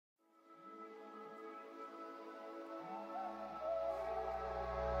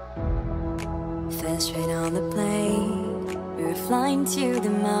straight on the plane. We were flying to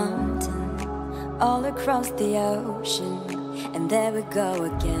the mountain, all across the ocean, and there we go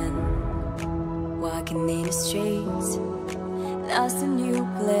again. Walking in the streets, lost in new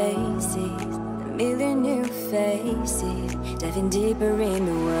places, a million new faces, diving deeper in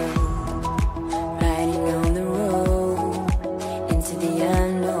the world. Riding on the road into the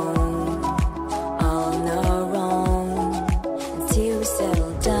unknown, all on our own, until we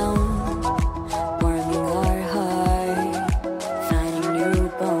settle down, warming our heart, finding new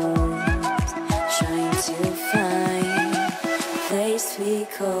bones, trying to find a place we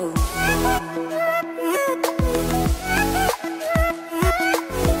call home.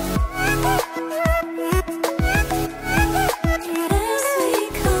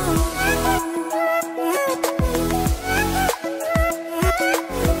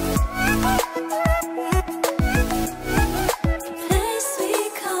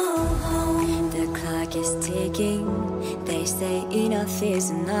 They say enough is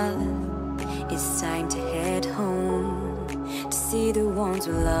enough. It's time to head home, to see the ones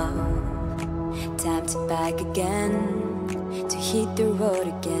we love. Time to back again, to hit the road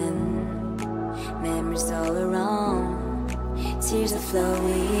again. Memories all around, tears are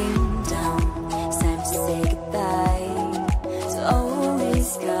flowing down. It's time to say goodbye to all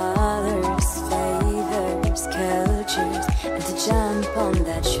these colors, flavors, cultures, and to jump on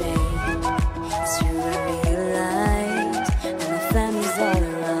that train. It's true, I realize when my family's all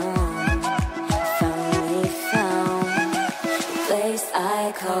around, I finally found the place I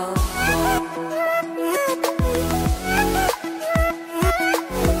call home.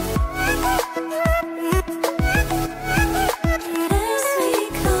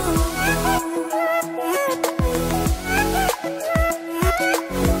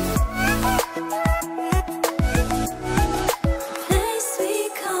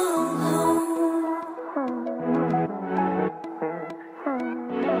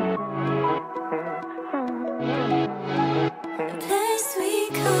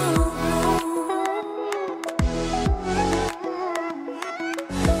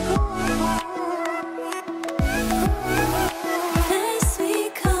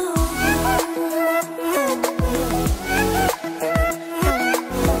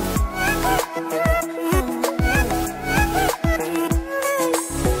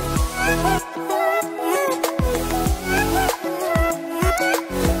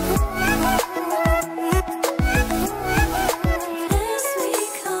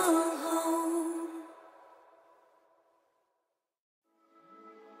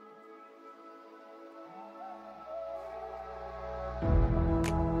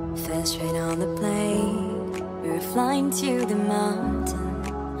 First straight on the plane, we were flying to the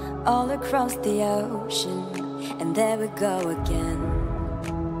mountain, all across the ocean, and there we go again.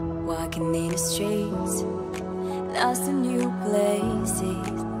 Walking in the streets, lost in new places,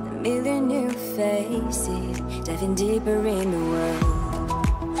 a million new faces, diving deeper in the world.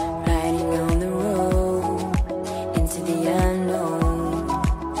 Riding on the road into the unknown,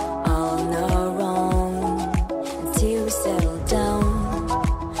 all on our own, until we settle down,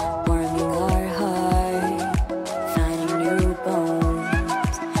 warming our heart, finding new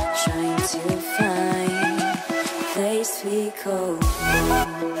bones, trying to find a place we call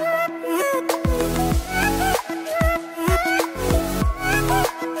home.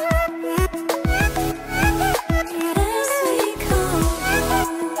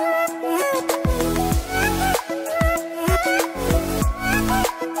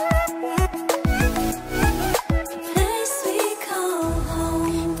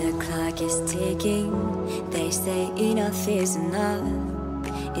 They say enough is enough.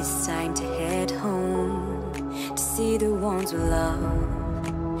 It's time to head home, to see the ones we love.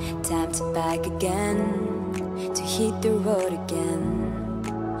 Time to back again, to hit the road again.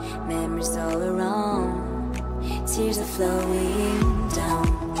 Memories all around, tears are flowing down.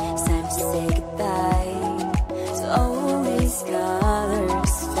 It's time to say goodbye to all these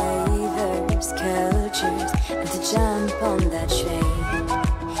colors, flavors, cultures, and to jump on that train.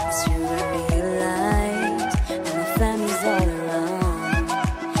 It's true, I realize when my family's all around,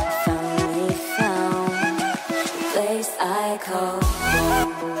 I finally found the place I call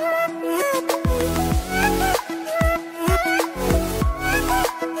home.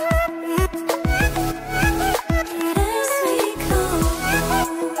 Place we call home.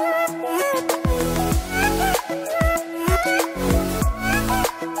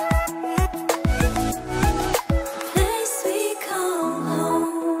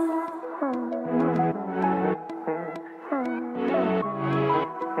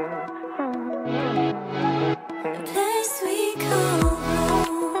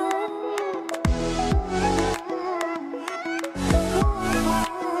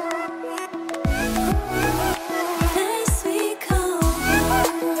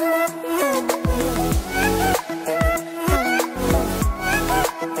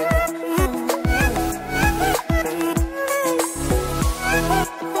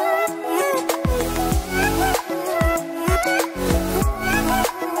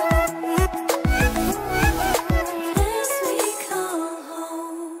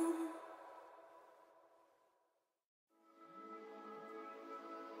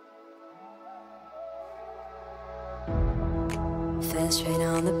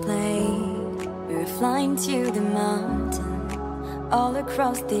 on the plane, we were flying to the mountain, all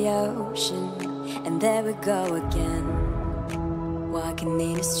across the ocean, and there we go again. Walking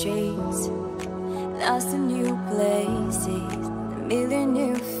in the streets, lost in new places, a million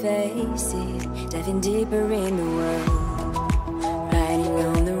new faces, diving deeper in the world, riding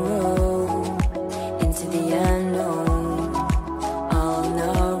on the road into the unknown, all on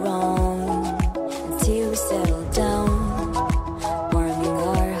our own, until we settle down, warming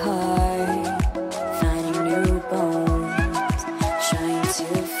our heart, finding new bones, trying to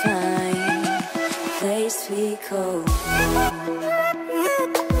find a place we call home.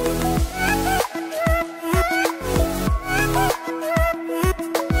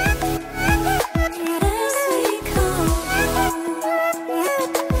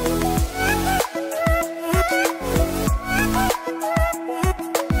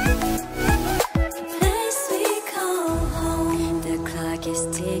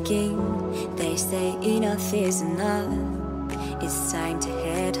 They say enough is enough. It's time to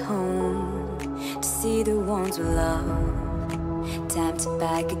head home, to see the ones we love. Time to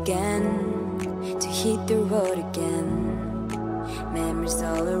back again, to hit the road again. Memories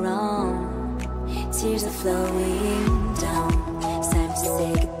all around, tears are flowing down. It's time to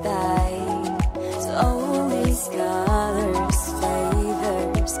say goodbye to all these colors,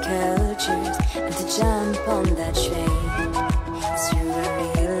 flavors, cultures, and to jump on that train. It's true, I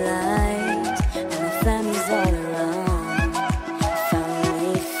realize when my family's all around, I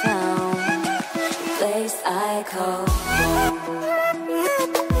finally found the place I call home.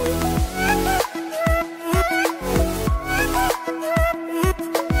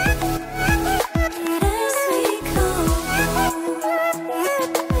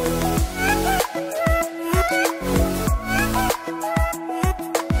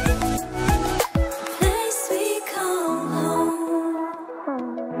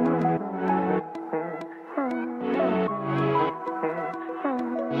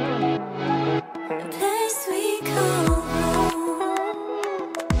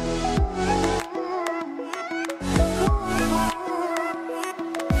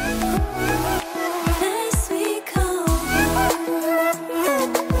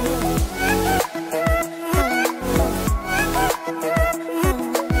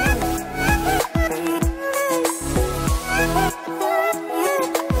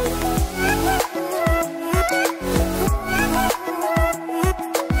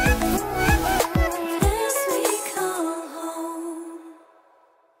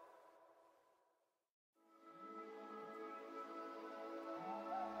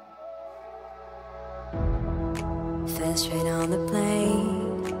 First train on the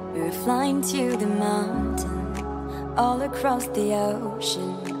plane, we were flying to the mountain, all across the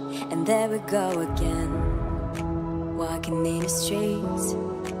ocean, and there we go again. Walking in the streets,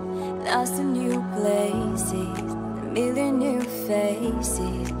 lost in new places, a million new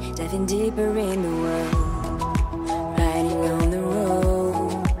faces, diving deeper in the world, riding on the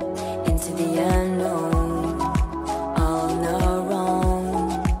road into the unknown, all on our own,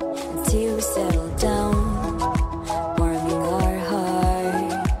 until we settle down, warming our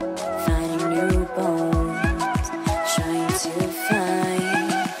heart, finding new bones, trying to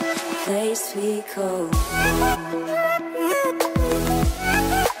find a place we call home.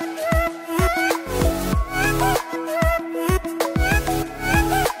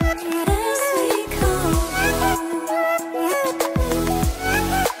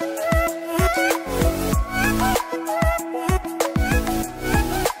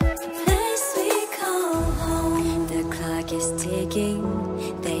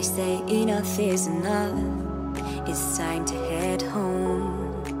 They say enough is enough. It's time to head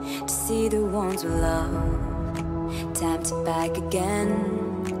home, to see the ones we love. Time to back again,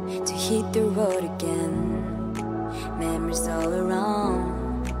 to hit the road again. Memories all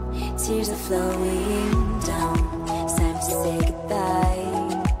around, tears are flowing down. It's time to say goodbye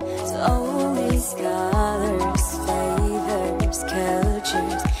to all these colors, flavors,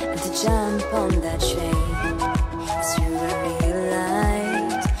 cultures, and to jump on that train. It's true, I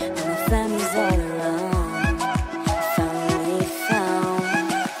realize when my family's all around, I finally found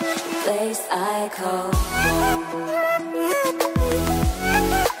the place I call home.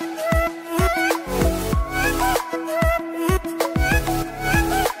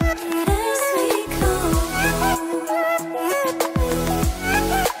 Place we call home.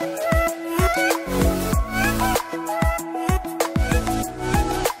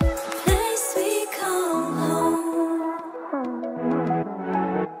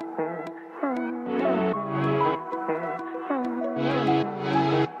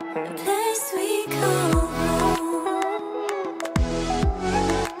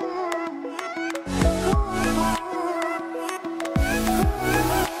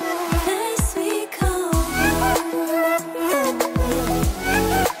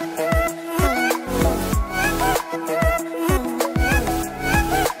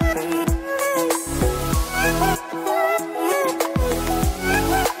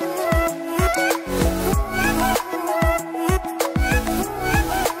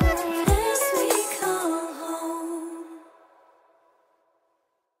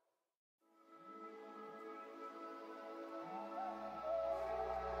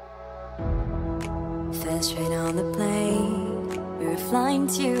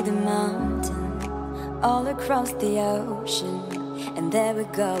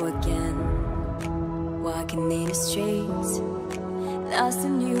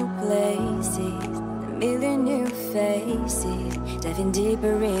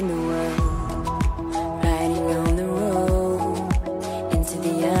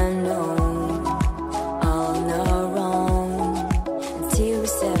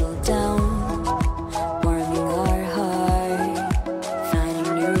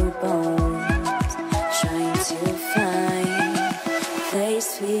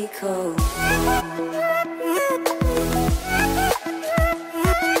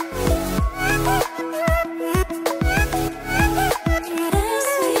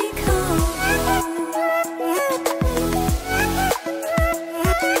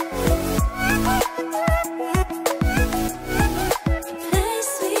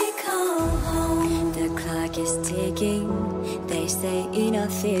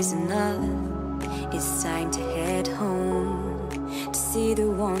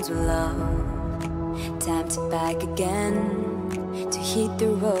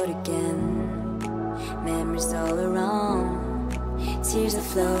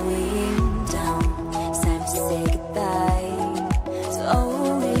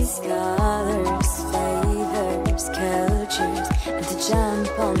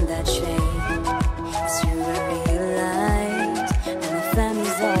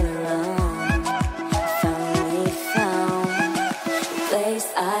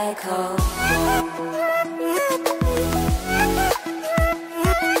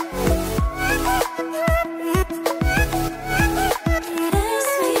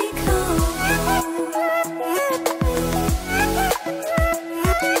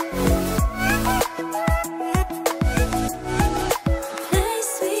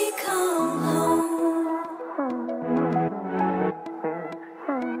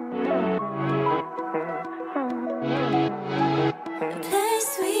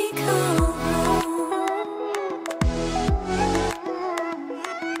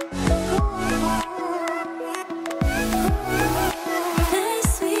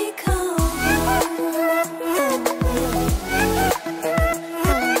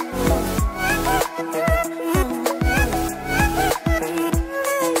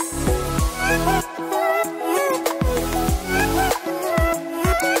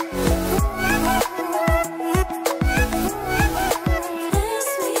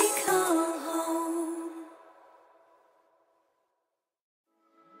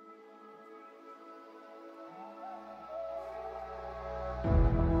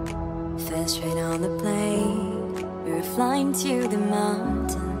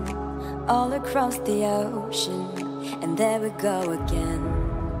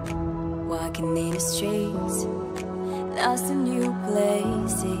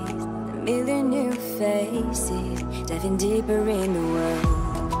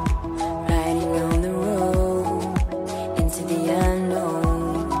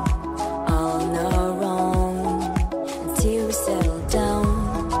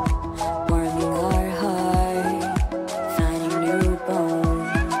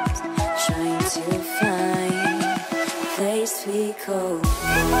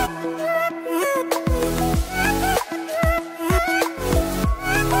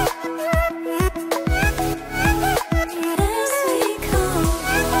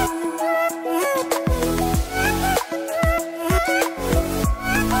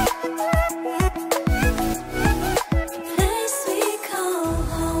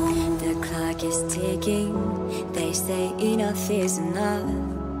 home. The clock is ticking. They say enough is enough.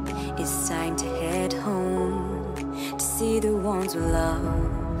 It's time to head home to see the ones we love.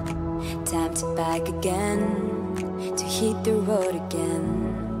 Time to back again, to hit the road again.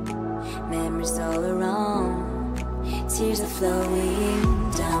 Memories all around, tears are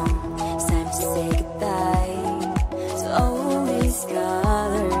flowing down. It's time to say goodbye to all these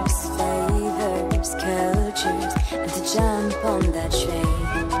colors, flavors, cultures, and to jump on that train.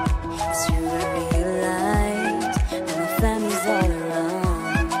 It's true, I realize when my family's all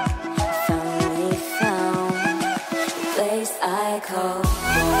around, I finally found the place I call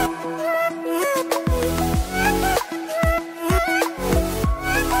home.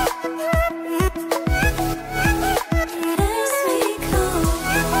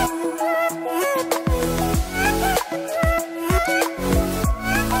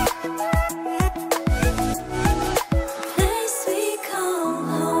 Place we call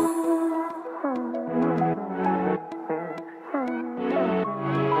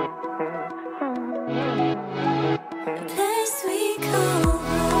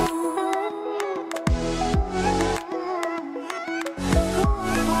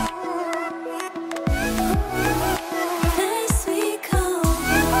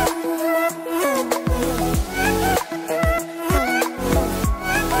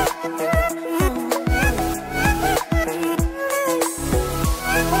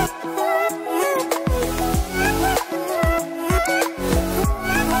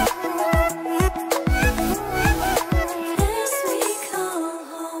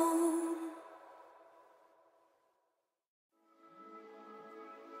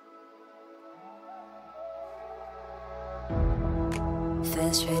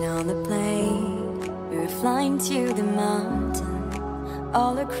train on the plane, we were flying to the mountain,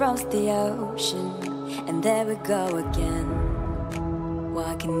 all across the ocean, and there we go again.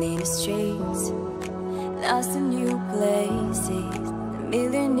 Walking in the streets, lost in new places, a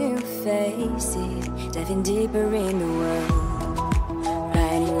million new faces, diving deeper in the world,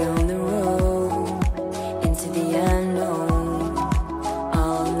 riding on the road into the unknown,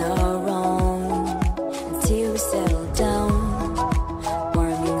 all on our own, until we settle down,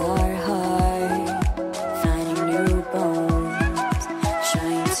 warming our heart, finding new bones,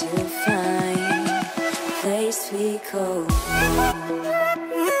 trying to find a place we call home.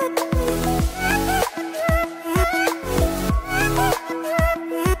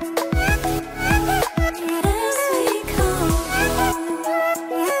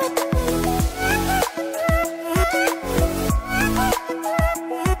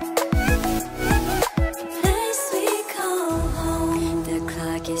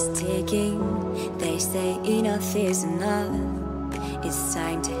 They say enough is enough. It's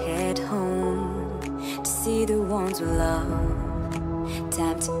time to head home, to see the ones we love.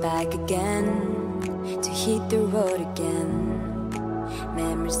 Time to back again, to hit the road again.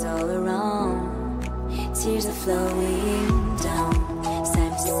 Memories all around, tears are flowing down. It's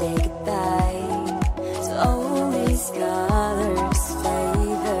time to say goodbye to all these colors,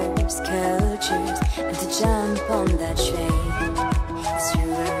 flavors, cultures, and to jump on that train. It's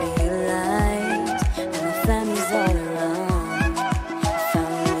true, I realize when my family's all around, I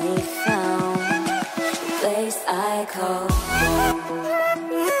finally found the place I call home.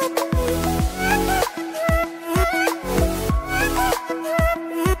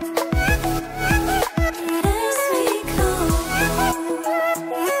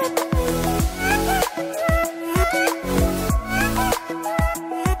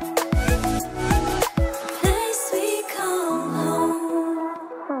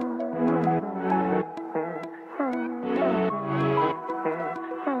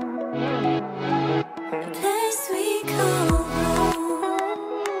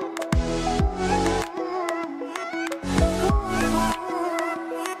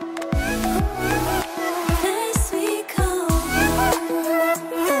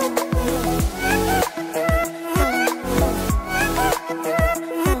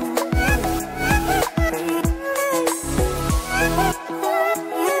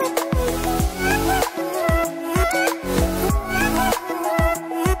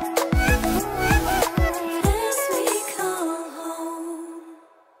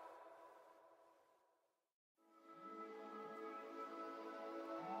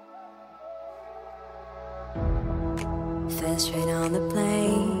 First train on the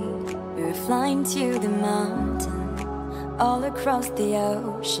plane, we were flying to the mountain, all across the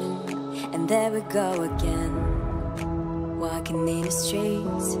ocean, and there we go again. Walking in the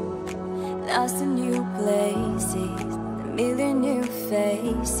streets, lost in new places, a million new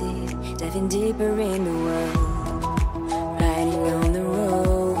faces, diving deeper in the world, riding on the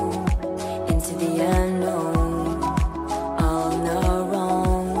road into the unknown, all on our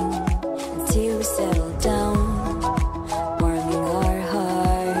own, until we settle down, warming our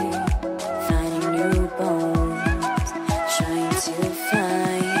heart, finding new bones, trying to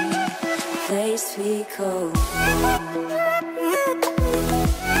find a place we call home.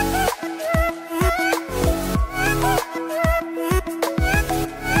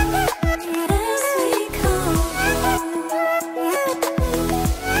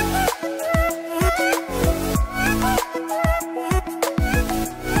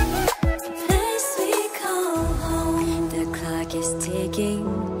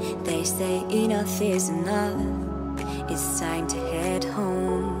 They say enough is enough. It's time to head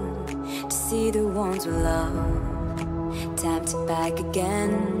home, to see the ones we love. Time to back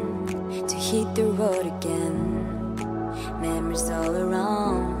again, to hit the road again. Memories all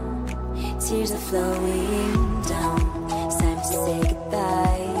around, tears are flowing down. It's time to say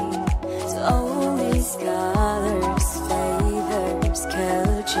goodbye to all these colors, flavors,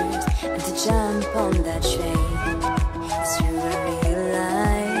 cultures, and to jump on that train. It's true, I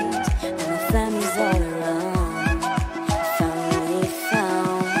realize when my family's all around, I finally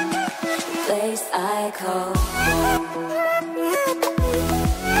found the place I call home.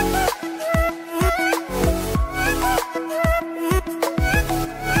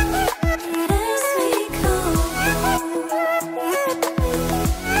 Place we call home.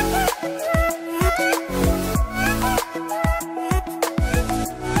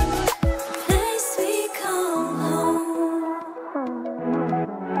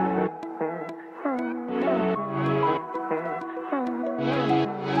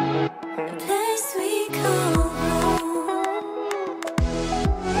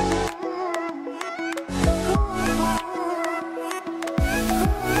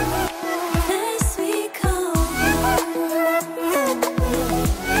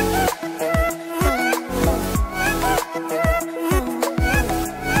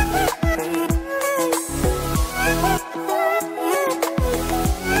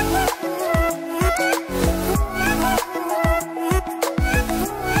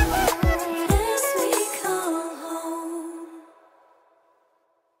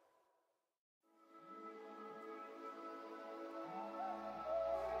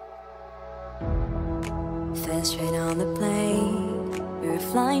 Fast train on the plane, we were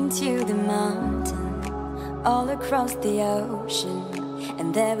flying to the mountain, all across the ocean,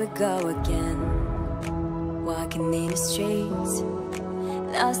 and there we go again. Walking in the streets,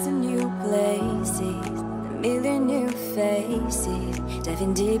 lost in new places, a million new faces,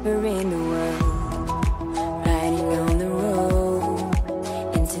 diving deeper in the world, riding on the road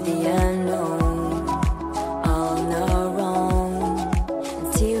into the unknown, all on our own,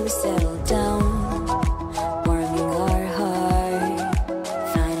 until we settle down, warming our heart,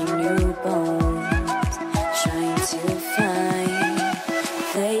 finding new bones, trying to find a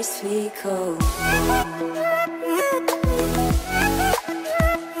place we call home.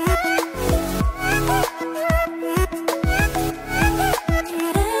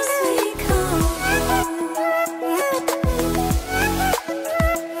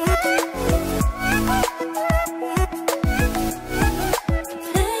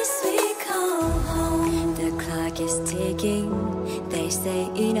 They say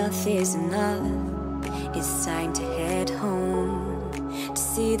enough is enough. It's time to head home, to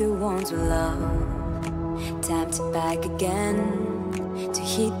see the ones we love. Time to back again, to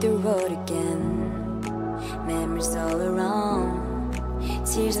hit the road again. Memories all around,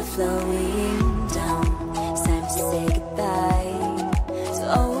 tears are flowing down. It's time to say goodbye to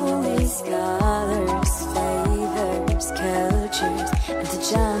all these colors, flavors, cultures, and to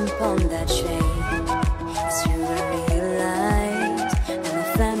jump on that train. It's true, I realize when my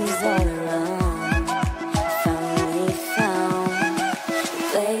family's all around, I finally found the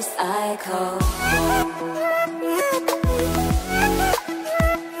place I call home.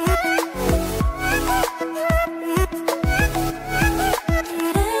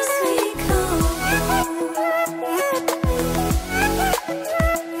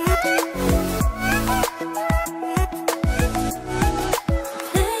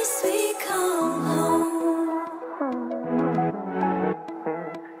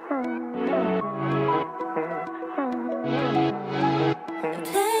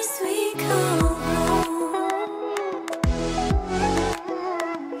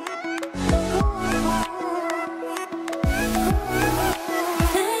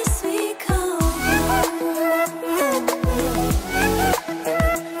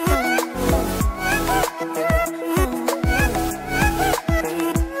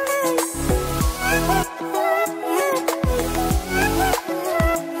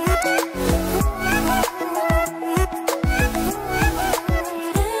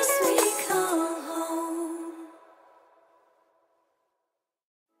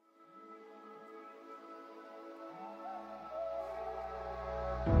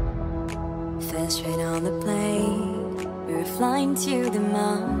 Fast train on the plane, we were flying to the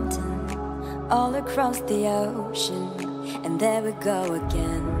mountain, all across the ocean, and there we go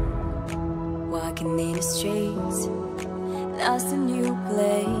again. Walking in the streets, lost in new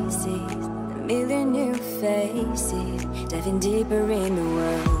places, a million new faces, diving deeper in the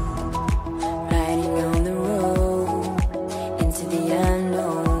world, riding on the road into the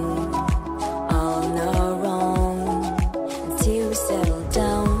unknown, all on our own, until we settle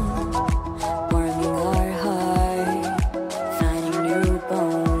down, warming our heart, finding new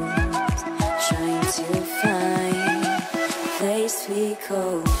bones, trying to find a place we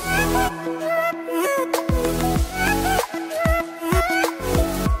call home.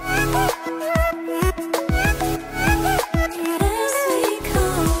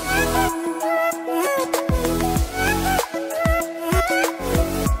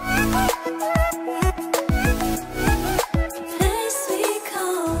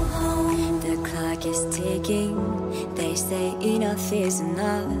 They say enough is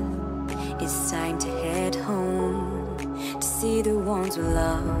enough. It's time to head home, to see the ones we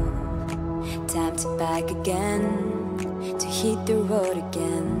love. Time to back again, to hit the road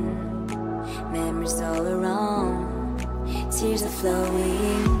again. Memories all around, tears are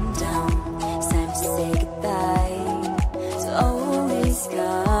flowing down. It's time to say goodbye to all these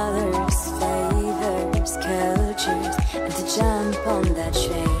colors, flavors, cultures, and to jump on that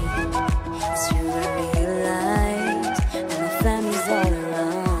train. It's true, I realize when my family's all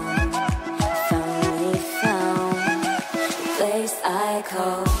around, I finally found the place I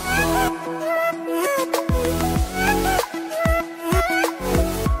call home.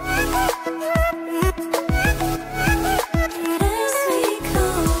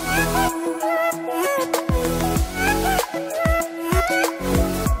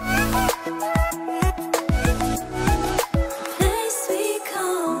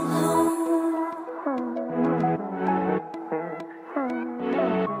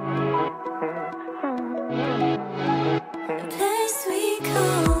 Place we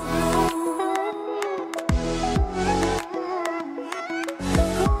call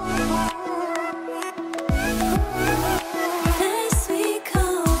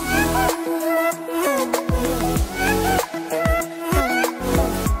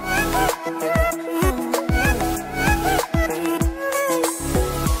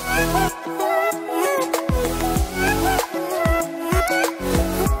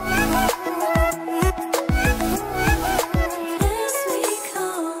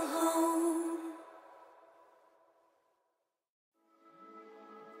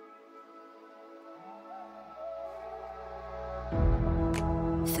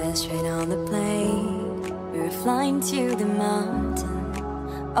Fell straight on the plane. We were flying to the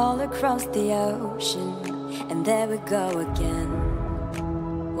mountain, all across the ocean, and there we go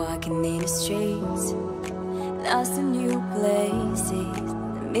again. Walking in the streets, lost in new places,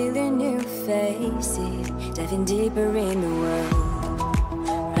 a million new faces, diving deeper in the world.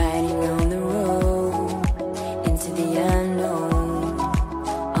 Riding on the road into the unknown,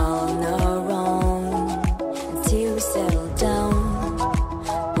 all on our own, until we settle down,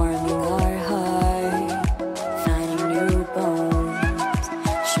 warming our heart, finding new bones,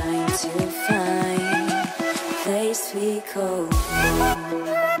 trying to find a place we call home.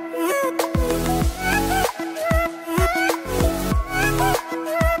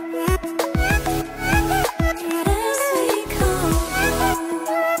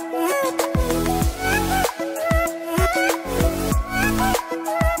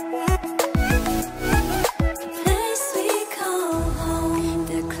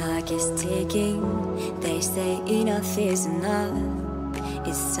 Enough is enough.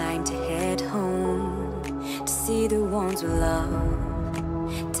 It's time to head home to see the ones we love.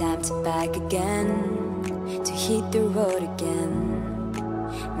 Time to back again, to hit the road again.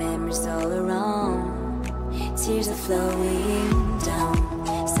 Memories all around, tears are flowing down.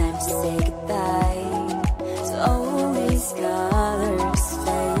 It's time to say goodbye to all these colors,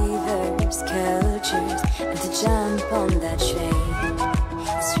 flavors, cultures, and to jump on that train.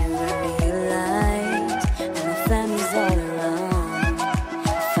 It's true, I realize family's all around. I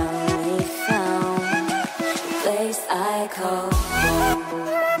finally found the place I call home.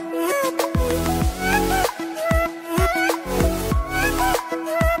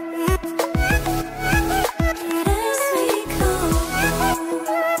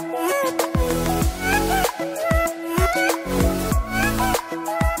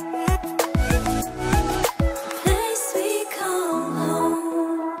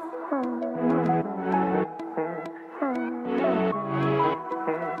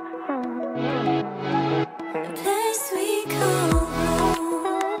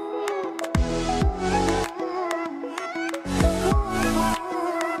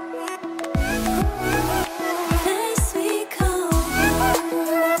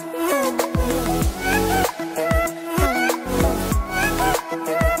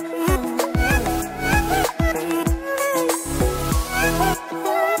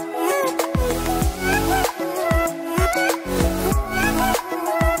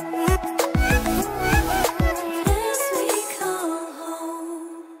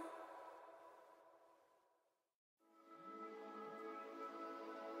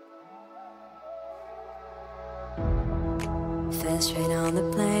 Fell straight on the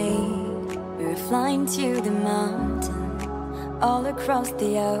plane. We were flying to the mountain, all across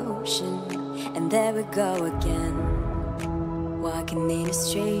the ocean, and there we go again. Walking in the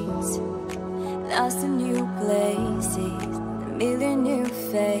streets, lost in new places, a million new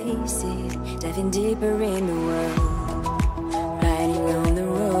faces, diving deeper in the world. Riding on the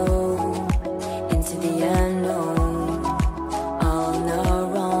road into the unknown, all on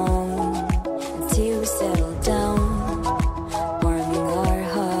our own, until we settle down, warming our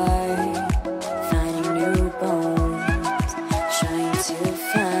heart, finding new bones, trying to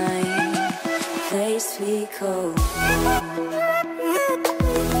find a place we call home.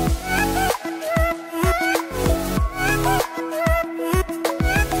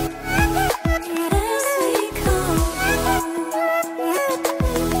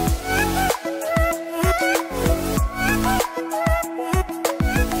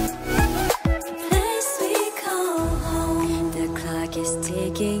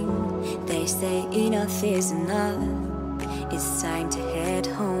 They say enough is enough. It's time to head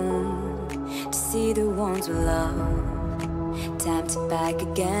home to see the ones we love. Time to back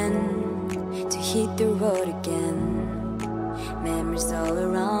again, to hit the road again. Memories all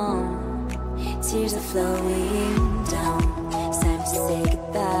around, tears are flowing down. It's time to say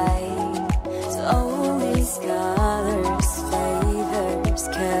goodbye to all these colors, flavors,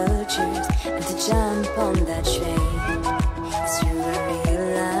 cultures, and to jump on that train. It's true, I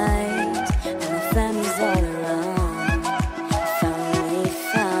realize, and my family's all around. I finally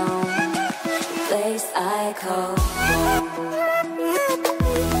found the place I call home.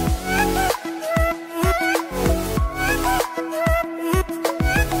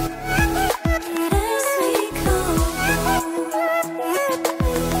 Place we call home.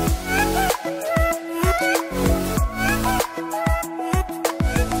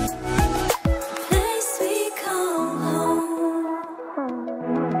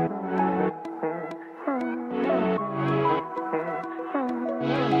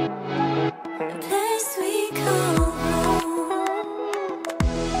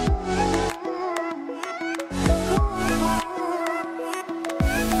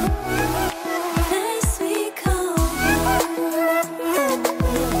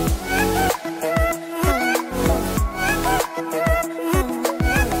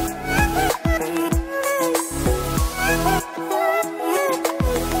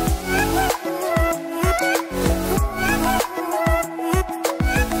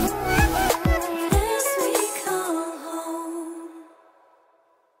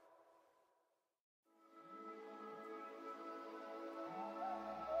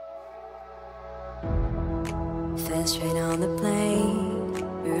 Fast train on the plane,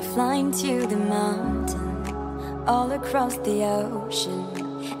 we were flying to the mountain, all across the ocean,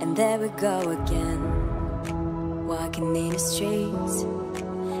 and there we go again. Walking in the streets,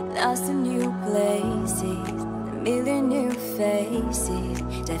 lost in new places, a million new faces,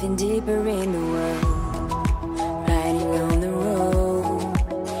 diving deeper in the world, riding on the road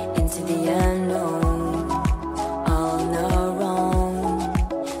into the unknown, all on our own,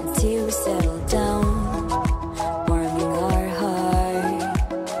 until we settle down, warming our heart,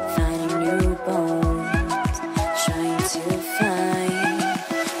 finding new bones, trying to find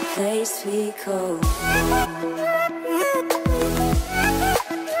a place we call home.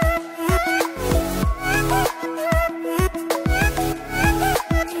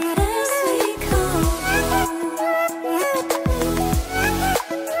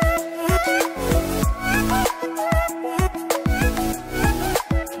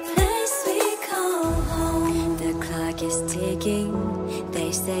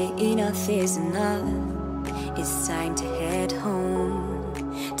 They say enough is enough. It's time to head home,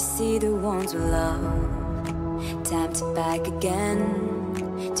 to see the ones we love. Time to back again,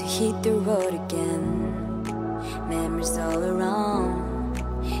 to hit the road again. Memories all around,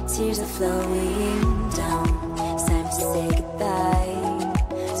 tears are flowing down. It's time to say goodbye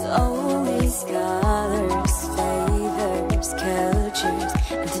to all these colors, flavors, cultures,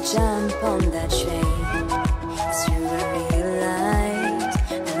 and to jump on that train. It's true, I realize,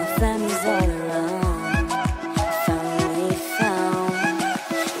 and my family's all around. I finally found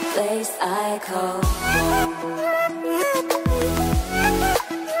the place I call home.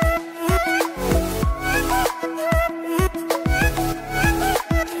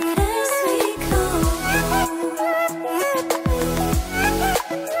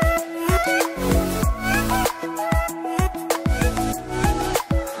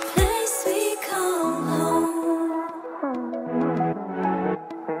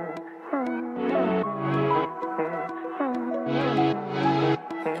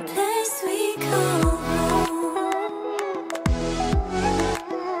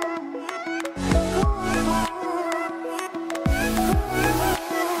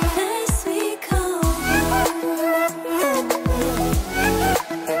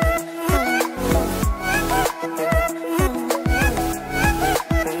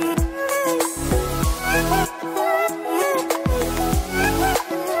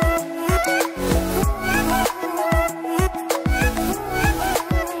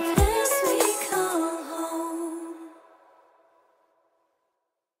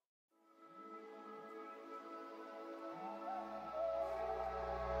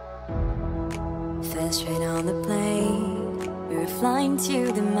 Fast train on the plane, we were flying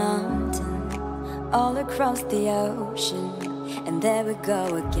to the mountain, all across the ocean, and there we go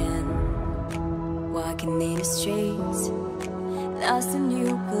again. Walking in the streets, lost in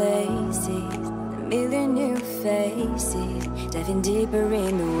new places, a million new faces, diving deeper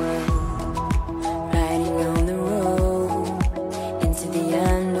in the world, riding on the road into the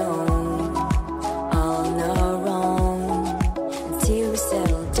unknown, all on our own, until we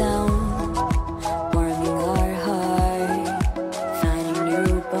settle down.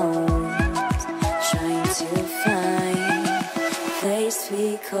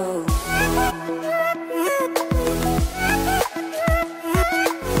 We call home.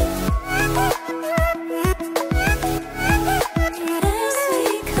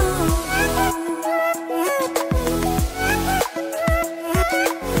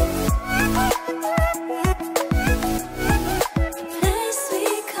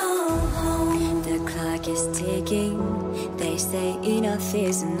 The clock is ticking. They say enough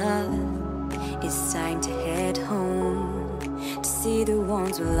is enough. It's time to head home, to see the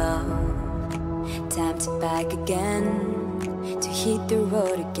ones we love. Time to back again, to hit the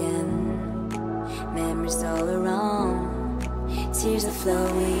road again. Memories all around, tears are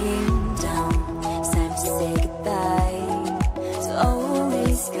flowing down. It's time to say goodbye to all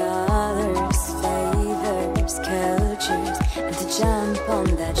these colors, flavors, cultures, and to jump on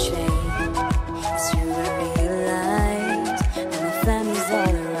that train. It's true, I realize, and my family's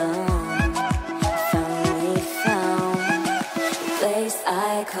all around. I finally found the place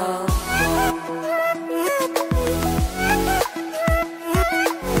I call home.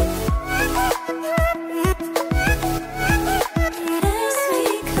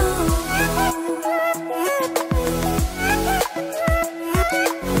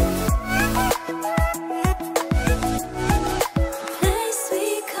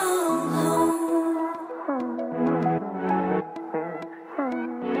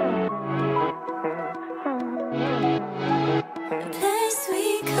 The place we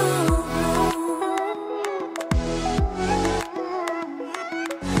call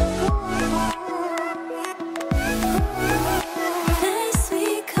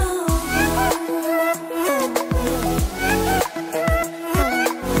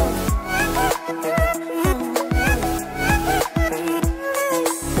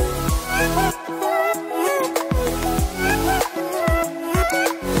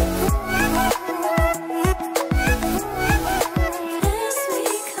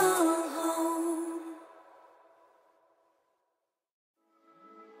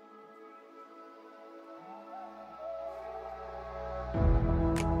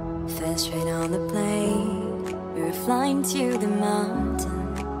Fell straight on the plane. We were flying to the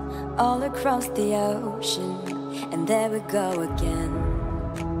mountain, all across the ocean, and there we go again.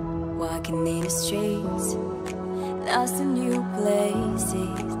 Walking in the streets, lost in new places,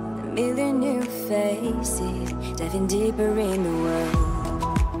 a million new faces, diving deeper in the world.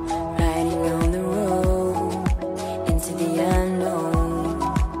 Riding on the road into the unknown,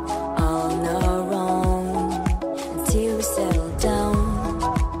 all on our own, until we settle down,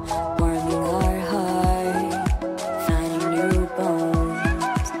 warming our heart, finding new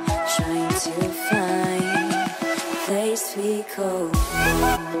bones, trying to find a place we call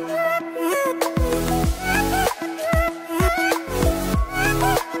home.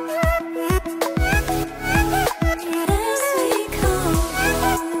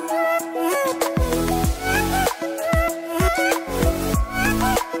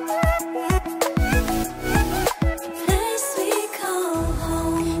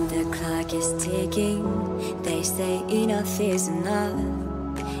 They say enough is enough.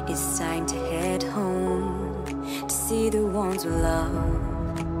 It's time to head home, to see the ones we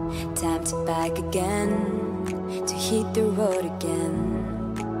love. Time to back again, to hit the road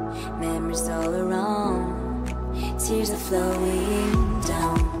again. Memories all around, tears are flowing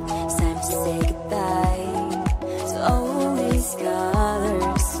down. It's time to say goodbye to all these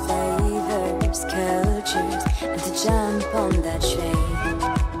colors, flavors, cultures, and to jump on that train.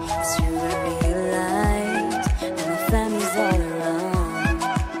 It's true, I realize when my family's all around,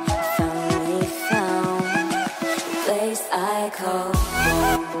 I finally found the place I call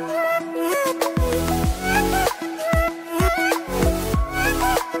home.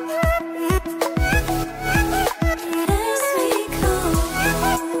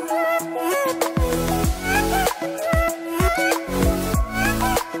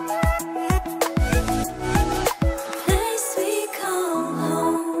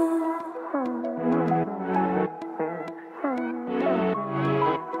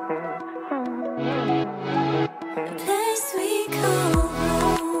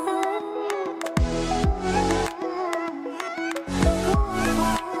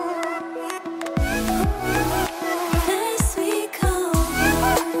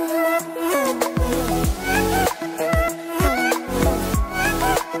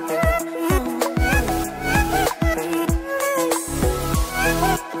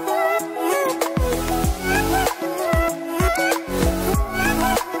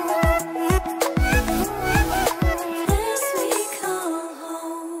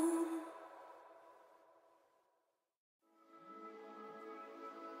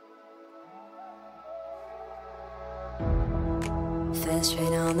 Fell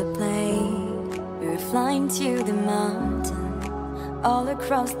straight on the plane. We were flying to the mountain, all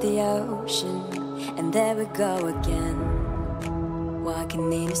across the ocean, and there we go again.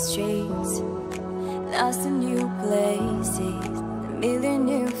 Walking in the streets, lost in new places, a million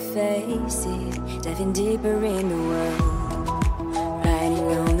new faces, diving deeper in the world.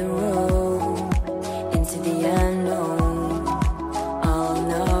 Riding on the road into the unknown, all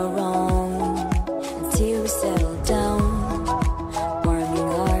on our own, until we settle down, warming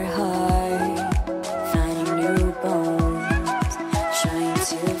our heart, finding new bones, trying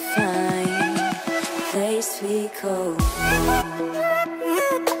to find a place we call home.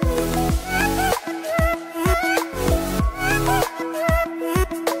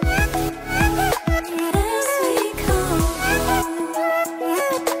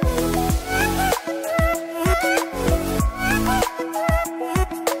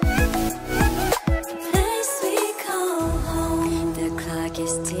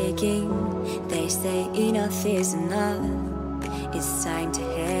 They say enough is enough. It's time to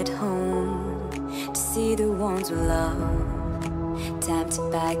head home, to see the ones we love. Time to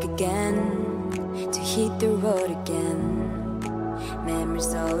back again, to hit the road again.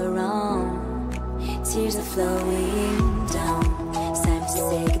 Memories all around, tears are flowing down. It's time to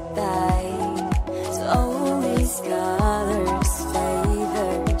say goodbye to all these colors,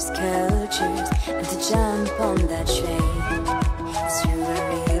 flavors, cultures, and to jump on that train. It's true, I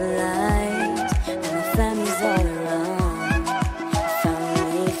realize when my family's all around, I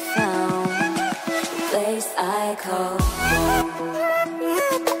finally found the place I call home.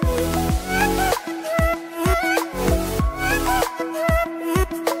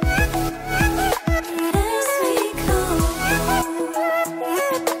 Place we call home.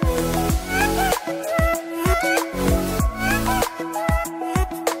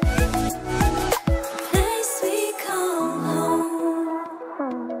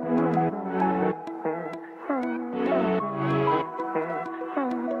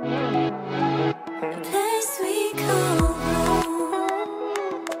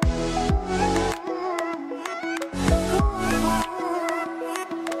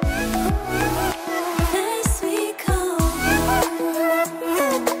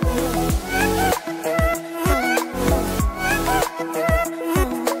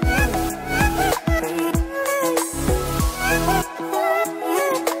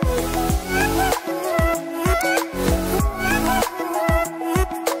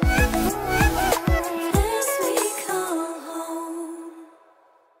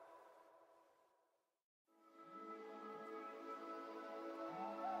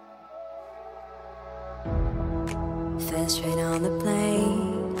 Fast straight on the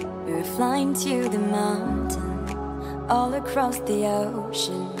plane, we were flying to the mountain, all across the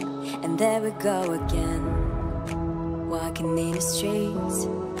ocean, and there we go again. Walking in the streets,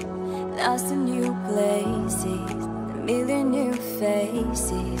 lost in new places, a million new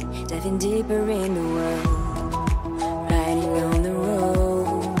faces, diving deeper in the world. Riding on the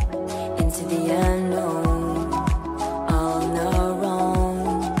road, into the unknown, all on our own,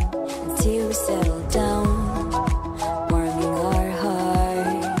 until we settle down, warming our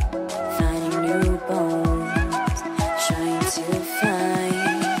heart, finding new bones, trying to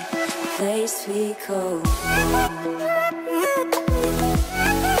find a place we call home.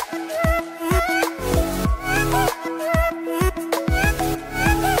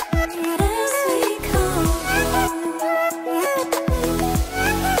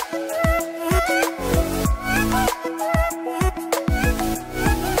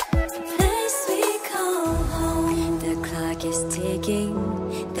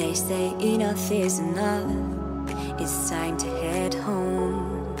 They say enough is enough. It's time to head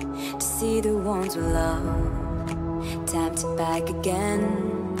home, to see the ones we love. Time to back again,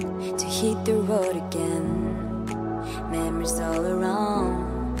 to hit the road again. Memories all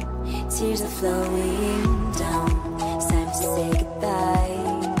around, tears are flowing down. It's time to say goodbye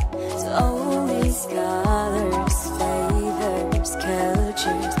to all these colors, flavors,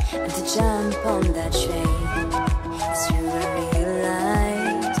 cultures, and to jump on that train. It's true, I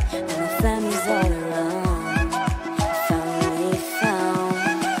realize when my family's all around, I finally found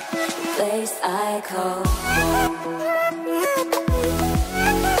the place I call home.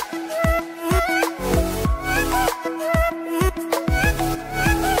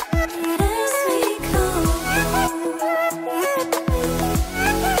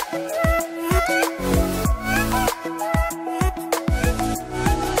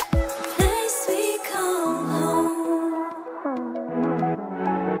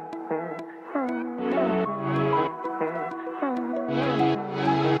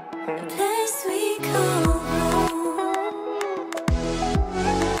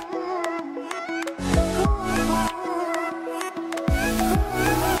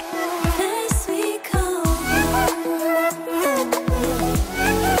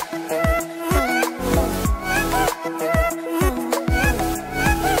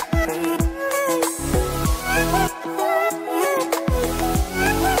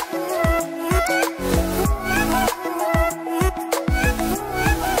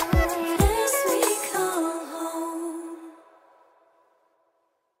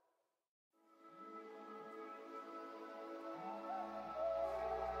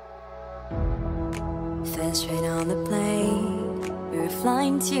 Fast straight on the plane, we were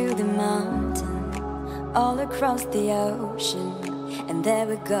flying to the mountain, all across the ocean, and there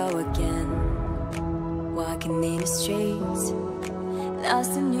we go again. Walking in the streets,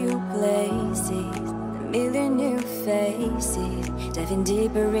 lost in new places, a million new faces, diving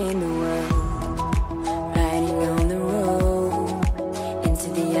deeper in the world. Riding on the road, into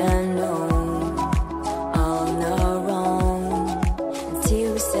the unknown, all on our own,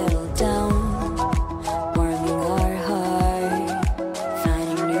 until we settle down, warming our heart,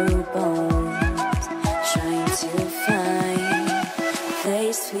 finding new bones, trying to find a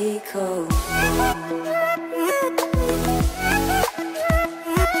place we call home.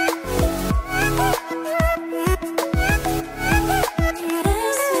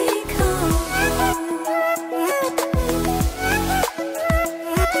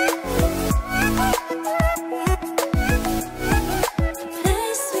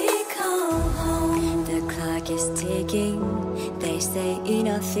 They say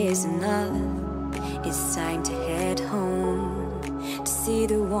enough is enough. It's time to head home, to see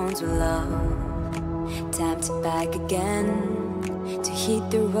the ones we love. Time to back again, to hit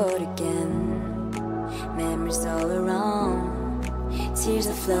the road again. Memories all around, tears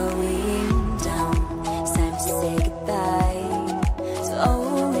are flowing down. It's time to say goodbye to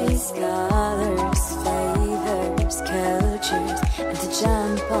all these colors, flavors, cultures, and to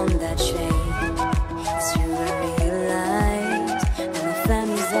jump on that train. It's true, I realize when my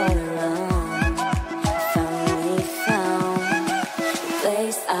family's all around, I finally found the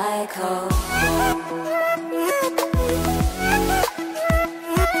place I call home.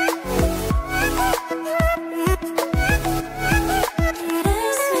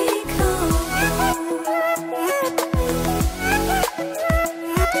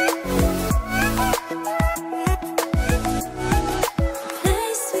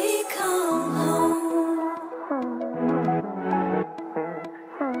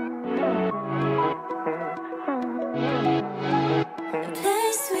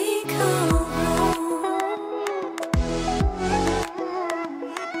 Place we call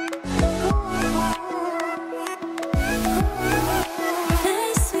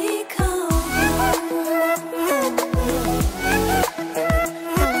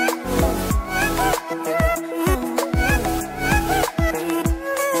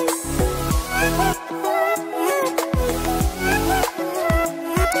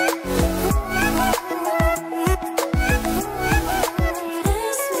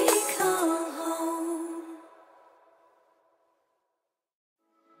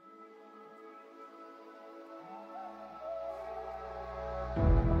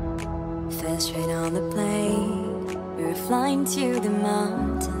First train on the plane, we were flying to the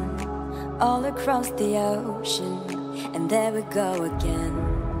mountain, all across the ocean, and there we go again.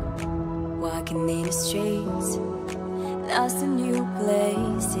 Walking in the streets, lost in new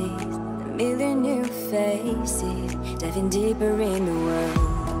places, a million new faces, diving deeper in the world,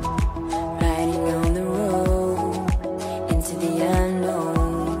 riding on the road into the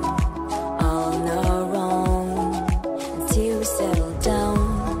unknown, all on our own, until we settle down,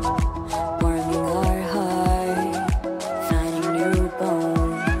 warming our heart, finding new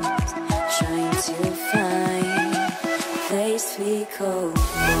bones, trying to find a place we call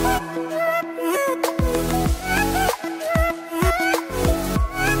home.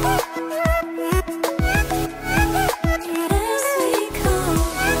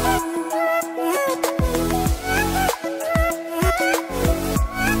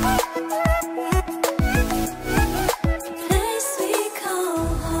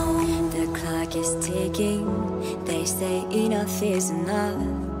 They say enough is enough.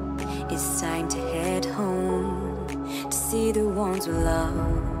 It's time to head home, to see the ones we love.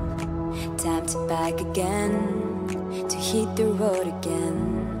 Time to back again, to hit the road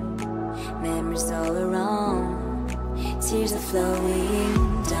again. Memories all around, tears are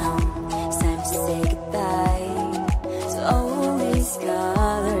flowing down. It's time to say goodbye to all these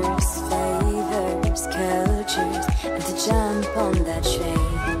colors, flavors, cultures, and to jump on that train.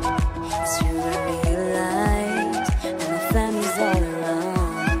 It's true, I realize, and my family's all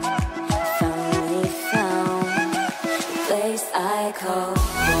around. I finally found the place I call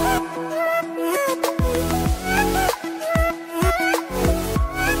home.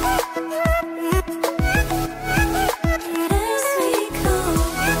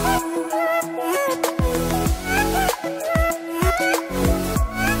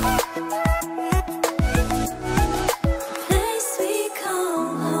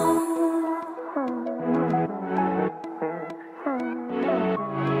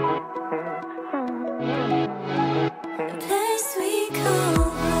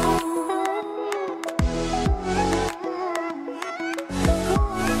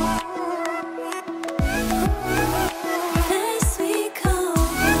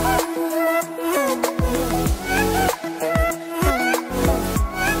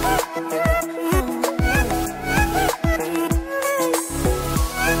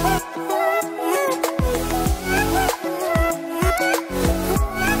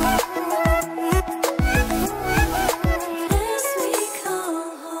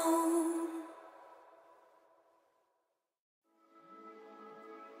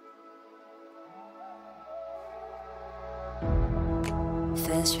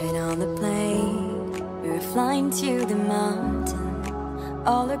 First train on the plane, we were flying to the mountain,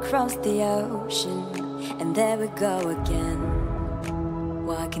 all across the ocean, and there we go again.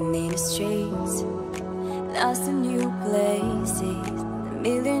 Walking in the streets, lost in new places, a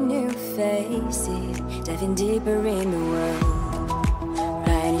million new faces, diving deeper in the world,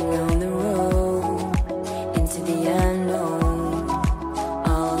 riding on the road into the unknown,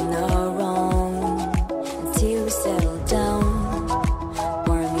 all on our own, until we settle down,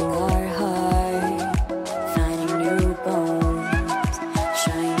 warming our heart, finding new bones,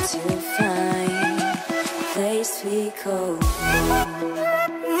 trying to find a place we call home.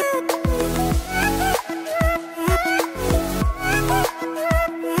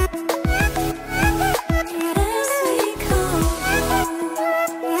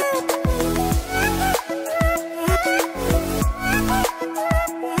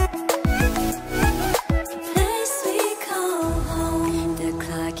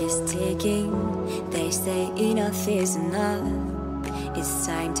 They say enough is enough. It's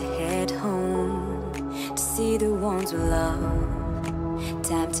time to head home, to see the ones we love.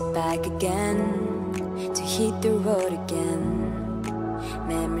 Time to back again, to hit the road again.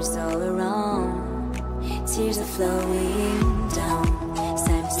 Memories all around, tears are flowing down. It's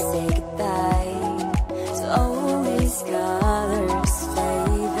time to say goodbye to all these colors,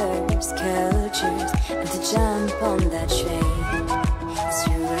 flavors, cultures, and to jump on that train. It's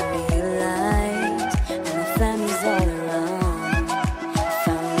true, I realize, and my family's all around. I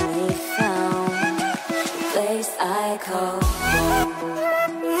finally found the place I call home.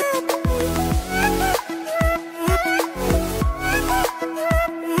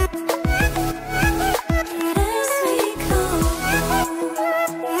 Place we call home.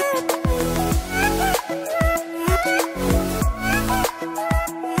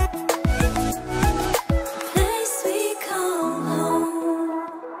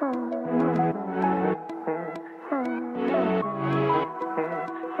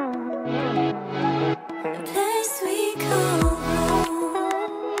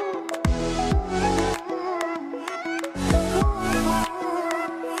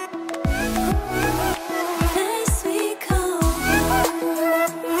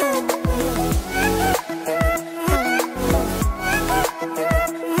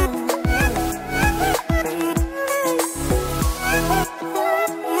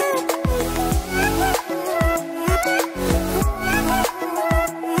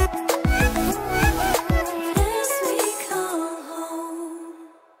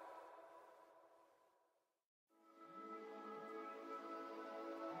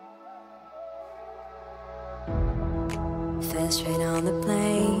 Fast train on the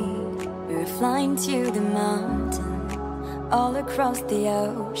plane, we were flying to the mountain, all across the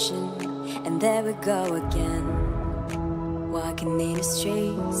ocean, and there we go again. Walking in the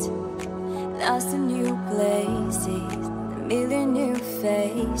streets, lost in new places, a million new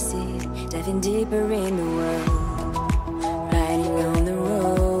faces, diving deeper in the world, riding on the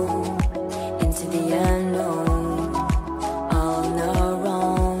road into the unknown, all on our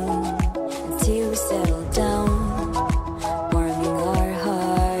own, until we settle down, warming our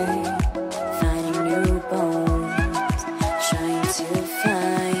heart, finding new bones, trying to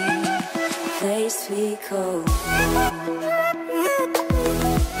find a place we call home.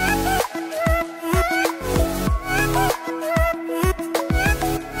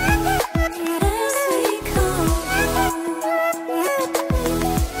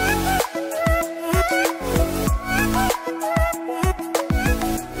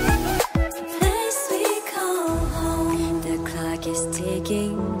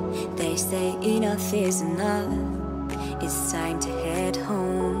 They say enough is enough. It's time to head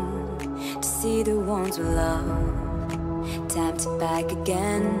home, to see the ones we love. Time to pack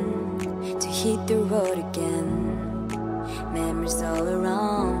again, to hit the road again. Memories all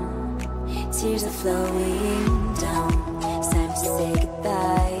around, tears are flowing down. It's time to say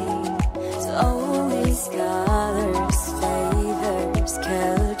goodbye to all these colors, flavors,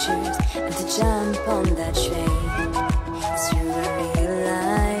 cultures, and to jump on that train. It's true, I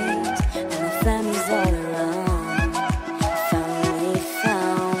realize when my family's all around, I finally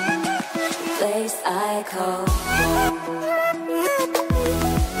found the place I call home.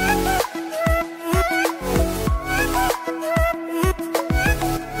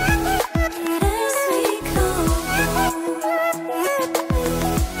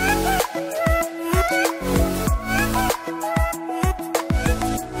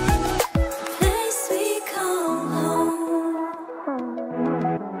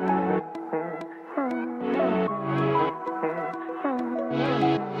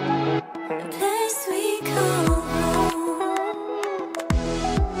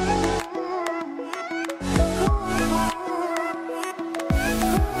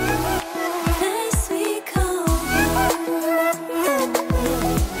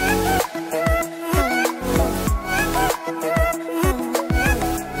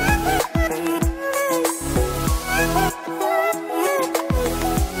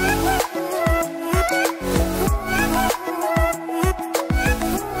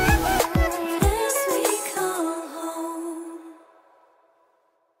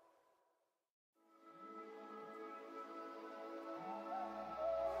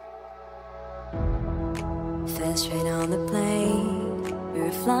 Fast train on the plane, we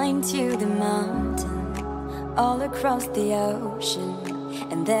were flying to the mountain, all across the ocean,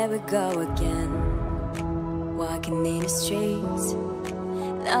 and there we go again. Walking in the streets,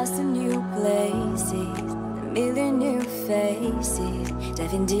 lost in new places, a million new faces,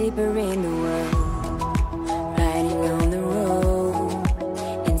 diving deeper in the world, riding on the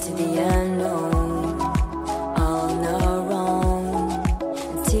road into the unknown, all on our own,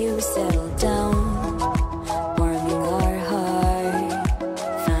 until we settle down, warming our heart,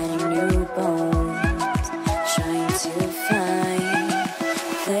 finding new bones, trying to find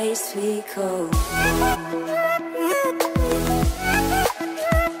a place we call home.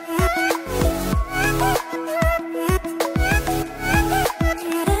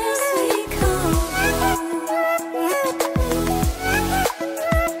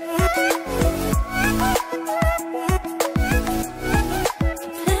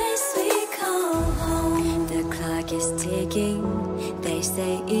 They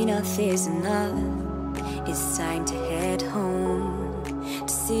say enough is enough. It's time to head home,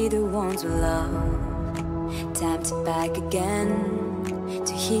 to see the ones we love. Time to pack again,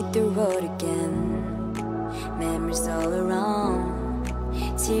 to hit the road again. Memories all around,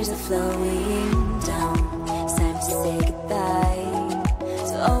 tears are flowing down. It's time to say goodbye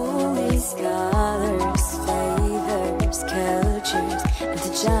to all these colors, flavors, cultures, and to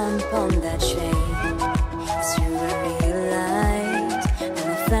jump on that train. It's true, I realize when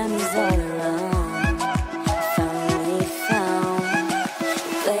my family's all around, I finally found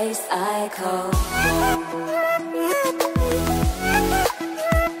the place I call